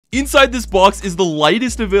Inside this box is the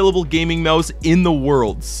lightest available gaming mouse in the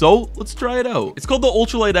world, so let's try it out. It's called the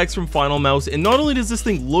Ultralight X from Final Mouse, and not only does this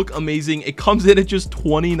thing look amazing, it comes in at just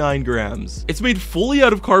 29 grams. It's made fully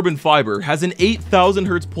out of carbon fiber, has an 8,000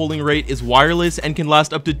 hertz polling rate, is wireless, and can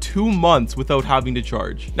last up to 2 months without having to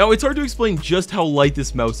charge. Now, it's hard to explain just how light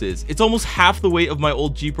this mouse is. It's almost half the weight of my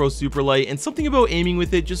old G Pro Superlight, and something about aiming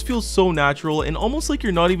with it just feels so natural and almost like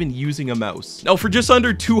you're not even using a mouse. Now, for just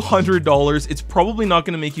under $200, it's probably not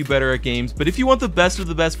going to make you better at games, but if you want the best of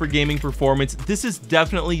the best for gaming performance, this is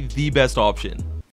definitely the best option.